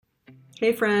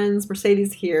Hey friends,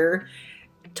 Mercedes here.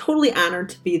 Totally honored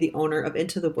to be the owner of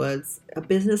Into the Woods, a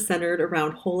business centered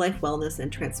around whole life wellness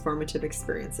and transformative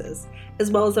experiences,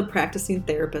 as well as a practicing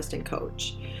therapist and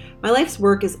coach. My life's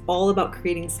work is all about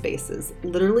creating spaces,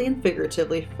 literally and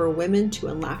figuratively, for women to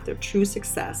unlock their true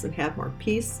success and have more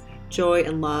peace, joy,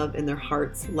 and love in their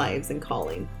hearts, lives, and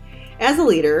calling. As a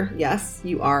leader, yes,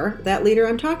 you are that leader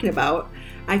I'm talking about.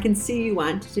 I can see you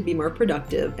want to be more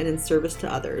productive and in service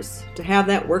to others, to have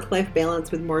that work-life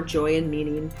balance with more joy and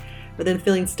meaning, but then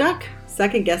feeling stuck,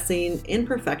 second guessing,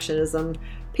 imperfectionism,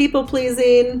 people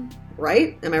pleasing,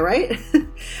 right? Am I right?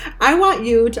 I want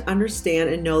you to understand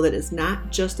and know that it's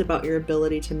not just about your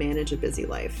ability to manage a busy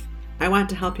life. I want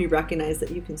to help you recognize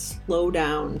that you can slow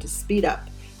down to speed up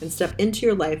and step into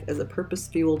your life as a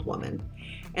purpose-fueled woman,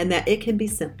 and that it can be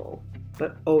simple,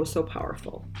 but oh so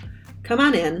powerful. Come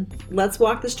on in, let's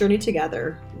walk this journey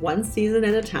together, one season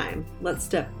at a time. Let's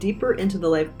step deeper into the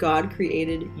life God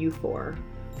created you for.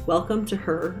 Welcome to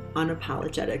Her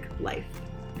Unapologetic Life.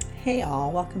 Hey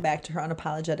all, welcome back to Her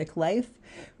Unapologetic Life.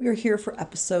 We are here for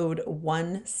episode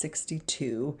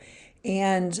 162,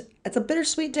 and it's a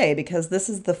bittersweet day because this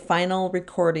is the final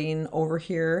recording over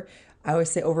here. I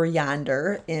always say over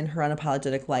yonder in Her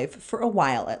Unapologetic Life for a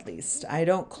while at least. I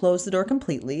don't close the door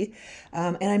completely,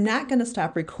 and I'm not going to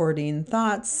stop recording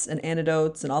thoughts and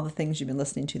anecdotes and all the things you've been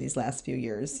listening to these last few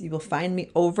years. You will find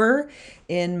me over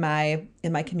in my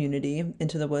community,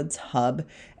 Into the Woods Hub,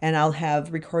 and I'll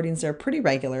have recordings there pretty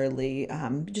regularly.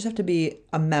 You just have to be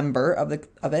a member of it,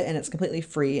 and it's completely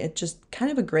free. It's just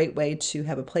kind of a great way to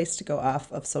have a place to go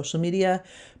off of social media,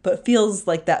 but feels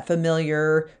like that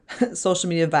familiar social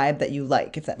media vibe that you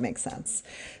like, if that makes sense.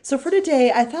 So for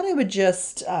today, I thought I would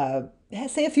just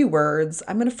say a few words.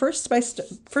 I'm going to first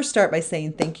start by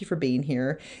saying thank you for being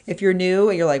here. If you're new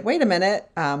and you're like, wait a minute,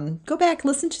 go back,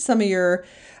 listen to some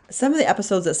of the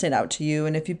episodes that stand out to you.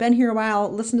 And if you've been here a while,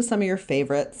 listen to some of your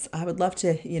favorites. I would love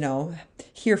to,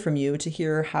 hear from you, to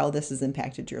hear how this has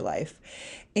impacted your life.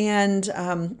 And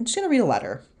I'm just going to read a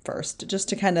letter first, just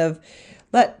to kind of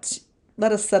let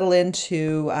us settle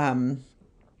into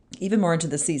even more into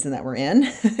the season that we're in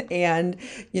and,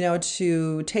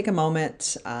 to take a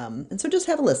moment. And so just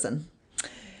have a listen.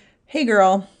 Hey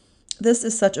girl, this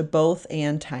is such a both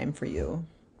and time for you.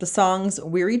 The songs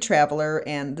Weary Traveler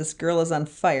and This Girl Is on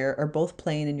Fire are both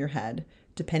playing in your head,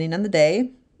 depending on the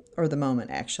day or the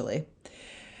moment, actually.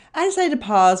 I decided to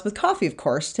pause with coffee, of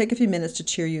course, take a few minutes to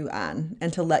cheer you on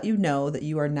and to let you know that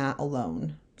you are not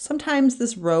alone. Sometimes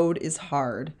this road is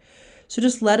hard. So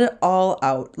just let it all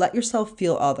out. Let yourself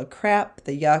feel all the crap,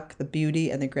 the yuck, the beauty,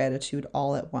 and the gratitude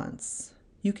all at once.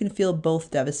 You can feel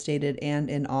both devastated and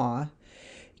in awe.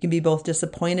 You can be both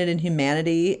disappointed in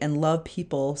humanity and love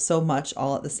people so much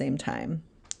all at the same time.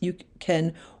 You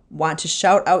can want to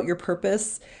shout out your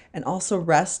purpose and also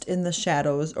rest in the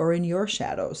shadows or in your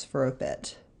shadows for a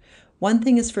bit. One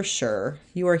thing is for sure,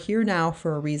 you are here now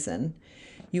for a reason.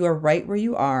 You are right where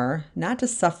you are, not to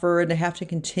suffer and to have to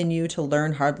continue to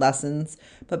learn hard lessons,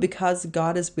 but because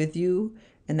God is with you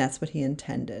and that's what He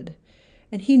intended.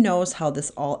 And He knows how this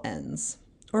all ends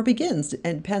or begins, and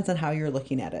it depends on how you're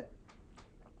looking at it.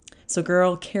 So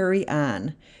girl, carry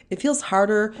on. It feels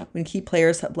harder when key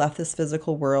players have left this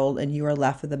physical world and you are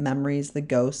left with the memories, the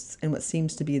ghosts, and what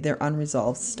seems to be their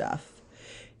unresolved stuff.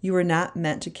 You were not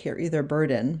meant to carry their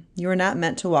burden. You were not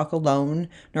meant to walk alone,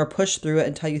 nor push through it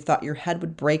until you thought your head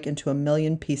would break into a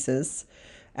million pieces.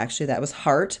 Actually, that was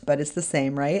heart, but it's the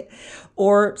same, right?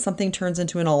 Or something turns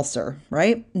into an ulcer,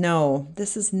 right? No,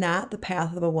 this is not the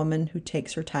path of a woman who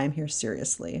takes her time here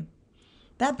seriously.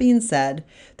 That being said,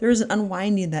 there is an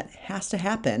unwinding that has to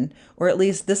happen, or at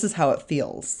least this is how it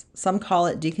feels. Some call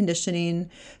it deconditioning,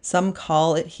 some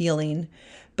call it healing,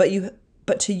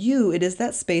 but to you, it is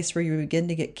that space where you begin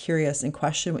to get curious and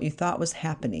question what you thought was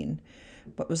happening,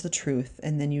 what was the truth,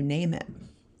 and then you name it.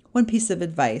 One piece of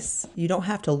advice, you don't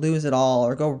have to lose it all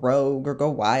or go rogue or go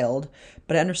wild,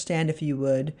 but I understand if you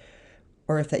would,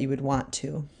 or if that you would want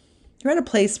to. You're at a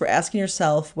place where asking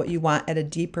yourself what you want at a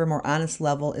deeper, more honest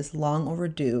level is long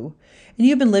overdue, and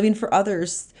you've been living for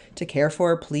others to care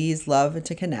for, please, love, and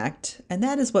to connect, and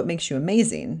that is what makes you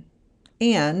amazing.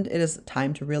 And it is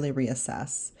time to really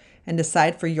reassess and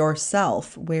decide for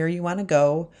yourself where you want to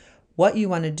go, what you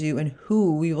want to do, and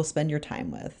who you will spend your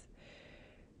time with.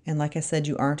 And like I said,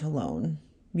 you aren't alone.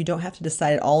 You don't have to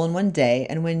decide it all in one day,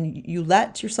 and when you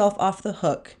let yourself off the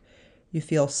hook, you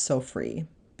feel so free,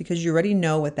 because you already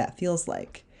know what that feels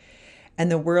like.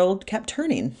 And the world kept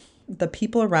turning. The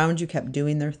people around you kept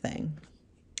doing their thing.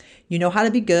 You know how to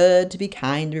be good, to be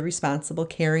kind, to be responsible,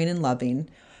 caring, and loving.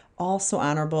 All so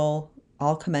honorable,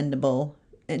 all commendable,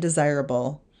 and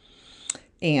desirable.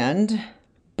 And,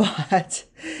 but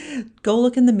go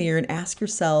look in the mirror and ask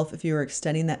yourself if you are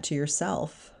extending that to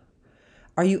yourself.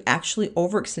 Are you actually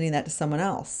overextending that to someone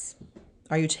else?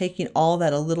 Are you taking all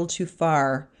that a little too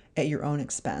far at your own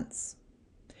expense?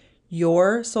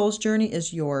 Your soul's journey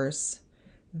is yours.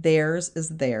 Theirs is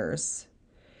theirs.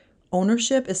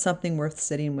 Ownership is something worth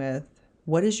sitting with.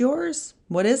 What is yours?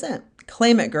 What isn't?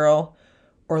 Claim it, girl,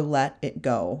 or let it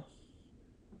go.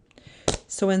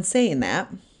 So in saying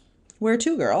that, where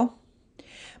to, girl?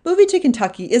 Moving to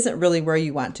Kentucky isn't really where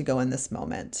you want to go in this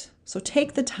moment. So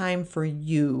take the time for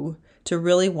you to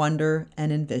really wonder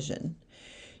and envision.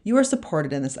 You are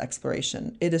supported in this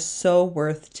exploration. It is so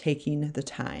worth taking the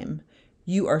time.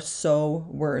 You are so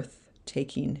worth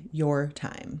taking your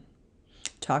time.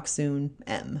 Talk soon,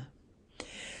 M.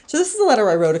 So this is a letter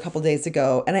I wrote a couple days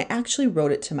ago, and I actually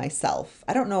wrote it to myself.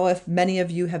 I don't know if many of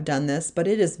you have done this, but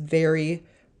it is very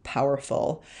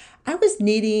powerful. I was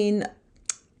needing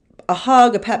a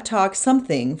hug, a pep talk,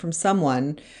 something from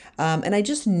someone. And I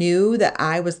just knew that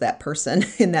I was that person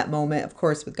in that moment, of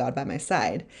course, with God by my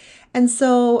side. And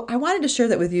so I wanted to share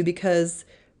that with you because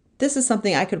this is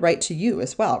something I could write to you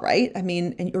as well, right? I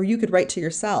mean, or you could write to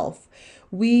yourself.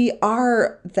 We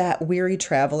are that weary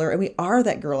traveler and we are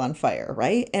that girl on fire,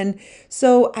 right? And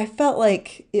so I felt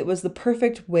like it was the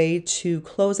perfect way to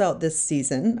close out this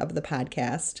season of the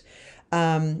podcast,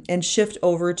 and shift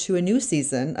over to a new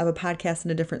season of a podcast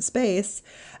in a different space,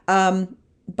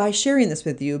 by sharing this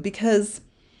with you because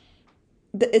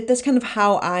that's kind of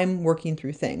how I'm working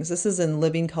through things. This is in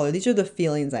living color. These are the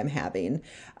feelings I'm having.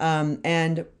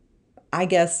 And I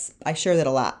guess I share that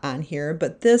a lot on here,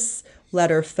 but this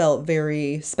letter felt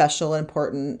very special and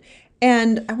important.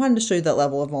 And I wanted to show you that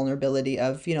level of vulnerability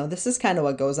of, this is kind of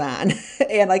what goes on.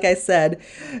 And like I said,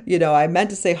 I meant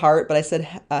to say heart, but I said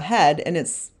head, and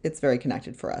it's very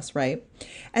connected for us, right?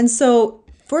 And so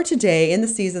for today, in the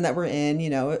season that we're in,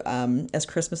 as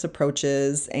Christmas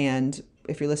approaches, and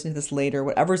if you're listening to this later,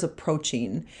 whatever's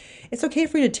approaching, it's okay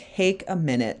for you to take a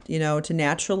minute, to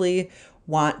naturally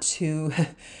want to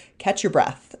catch your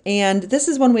breath. And this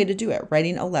is one way to do it,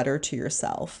 writing a letter to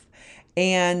yourself.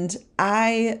 And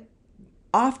I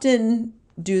often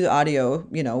do the audio,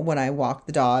 when I walk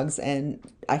the dogs, and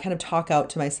I kind of talk out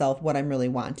to myself what I'm really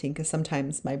wanting, because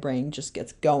sometimes my brain just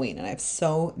gets going and I have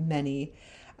so many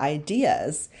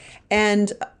ideas.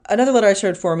 And another letter I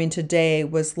started forming today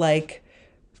was like,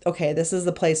 okay, this is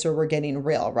the place where we're getting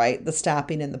real, right? The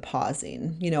stopping and the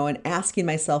pausing, and asking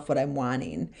myself what I'm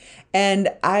wanting. And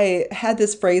I had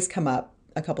this phrase come up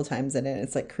a couple times in it.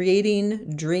 It's like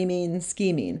creating, dreaming,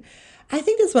 scheming. I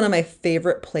think that's one of my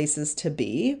favorite places to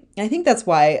be. And I think that's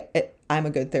why I'm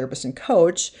a good therapist and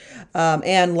coach,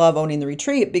 and love owning the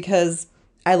retreat, because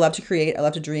I love to create, I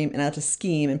love to dream, and I love to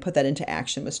scheme and put that into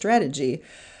action with strategy.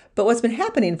 But what's been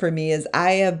happening for me is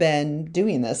I have been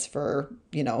doing this for,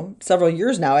 several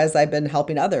years now as I've been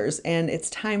helping others. And it's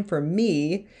time for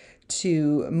me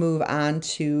to move on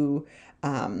to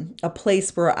a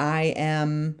place where I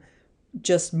am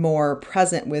just more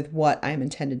present with what I'm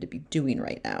intended to be doing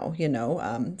right now,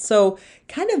 So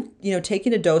kind of,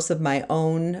 taking a dose of my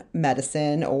own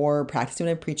medicine or practicing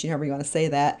what I'm preaching, however you want to say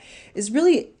that, is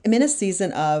really, I'm in a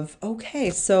season of, okay,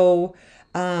 so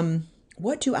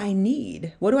what do I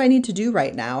need? What do I need to do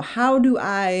right now? How do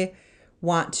I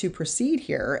want to proceed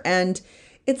here? And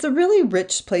it's a really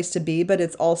rich place to be, but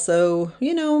it's also,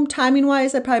 timing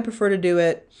wise, I probably prefer to do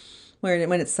it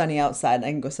when it's sunny outside and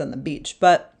I can go sit on the beach.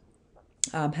 But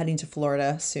I'm heading to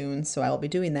Florida soon, so I will be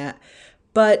doing that.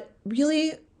 But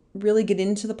really, really get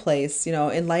into the place,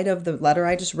 in light of the letter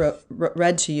I just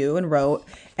read to you and wrote,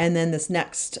 and then this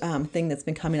next thing that's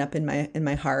been coming up in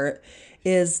my heart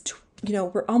is,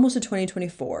 we're almost to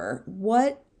 2024.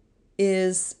 What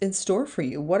is in store for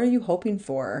you? What are you hoping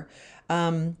for?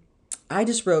 I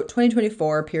just wrote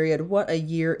 2024, period, what a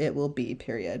year it will be,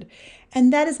 period.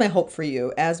 And that is my hope for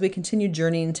you as we continue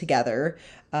journeying together,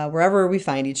 wherever we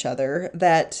find each other,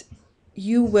 that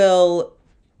you will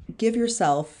give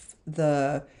yourself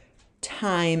the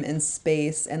time and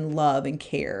space and love and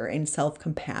care and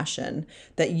self-compassion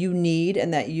that you need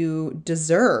and that you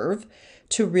deserve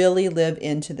to really live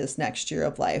into this next year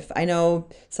of life. I know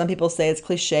some people say it's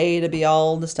cliche to be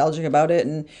all nostalgic about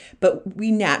it, but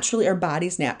our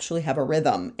bodies naturally have a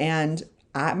rhythm. And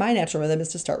my natural rhythm is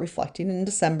to start reflecting in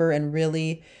December and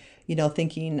really,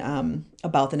 thinking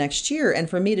about the next year. And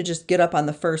for me to just get up on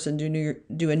the first and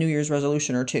do a New Year's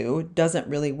resolution or two doesn't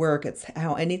really work. It's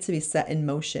how it needs to be set in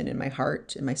motion in my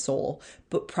heart, in my soul,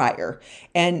 but prior.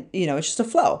 And, it's just a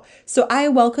flow. So I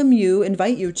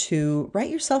invite you to write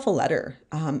yourself a letter,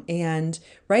 and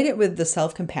write it with the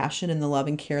self-compassion and the love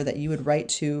and care that you would write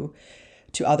to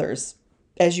others.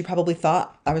 as you probably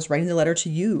thought, I was writing the letter to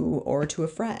you or to a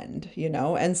friend,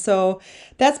 And so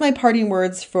that's my parting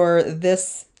words for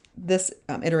this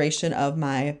iteration of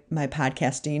my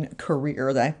podcasting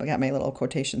career. That I got my little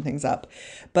quotation things up,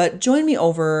 but join me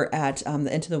over at the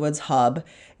Into the Woods Hub.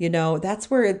 That's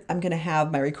where I'm going to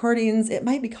have my recordings. It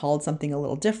might be called something a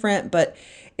little different, but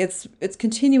it's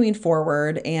continuing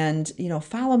forward. And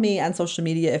follow me on social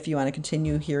media if you want to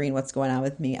continue hearing what's going on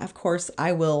with me. Of course,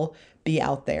 I will be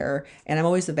out there, and I'm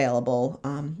always available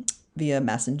via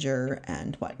Messenger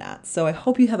and whatnot. So I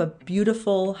hope you have a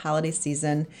beautiful holiday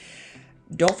season.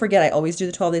 Don't forget, I always do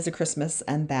the 12 days of Christmas,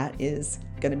 and that is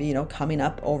going to be, coming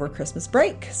up over Christmas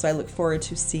break. So I look forward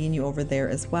to seeing you over there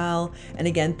as well. And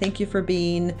again, thank you for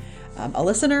being a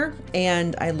listener,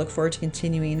 and I look forward to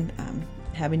continuing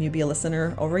having you be a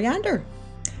listener over yonder.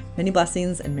 Many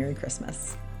blessings and Merry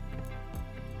Christmas.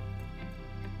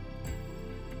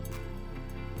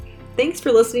 Thanks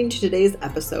for listening to today's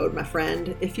episode, my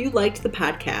friend. If you liked the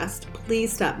podcast,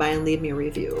 please stop by and leave me a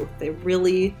review. They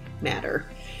really matter.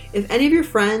 If any of your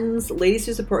friends, ladies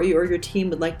who support you, or your team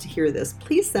would like to hear this,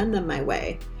 please send them my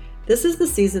way. This is the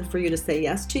season for you to say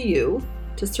yes to you,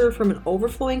 to serve from an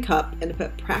overflowing cup, and to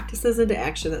put practices into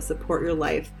action that support your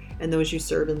life and those you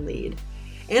serve and lead.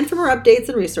 And for more updates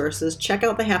and resources, check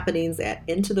out the happenings at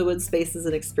Into the Woods Spaces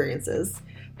and Experiences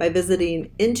by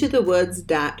visiting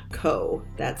intothewoods.co.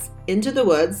 That's Into the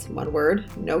Woods, one word,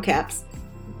 no caps,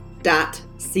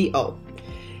 .co.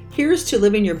 Here's to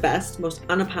living your best, most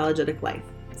unapologetic life.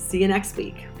 See you next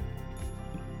week.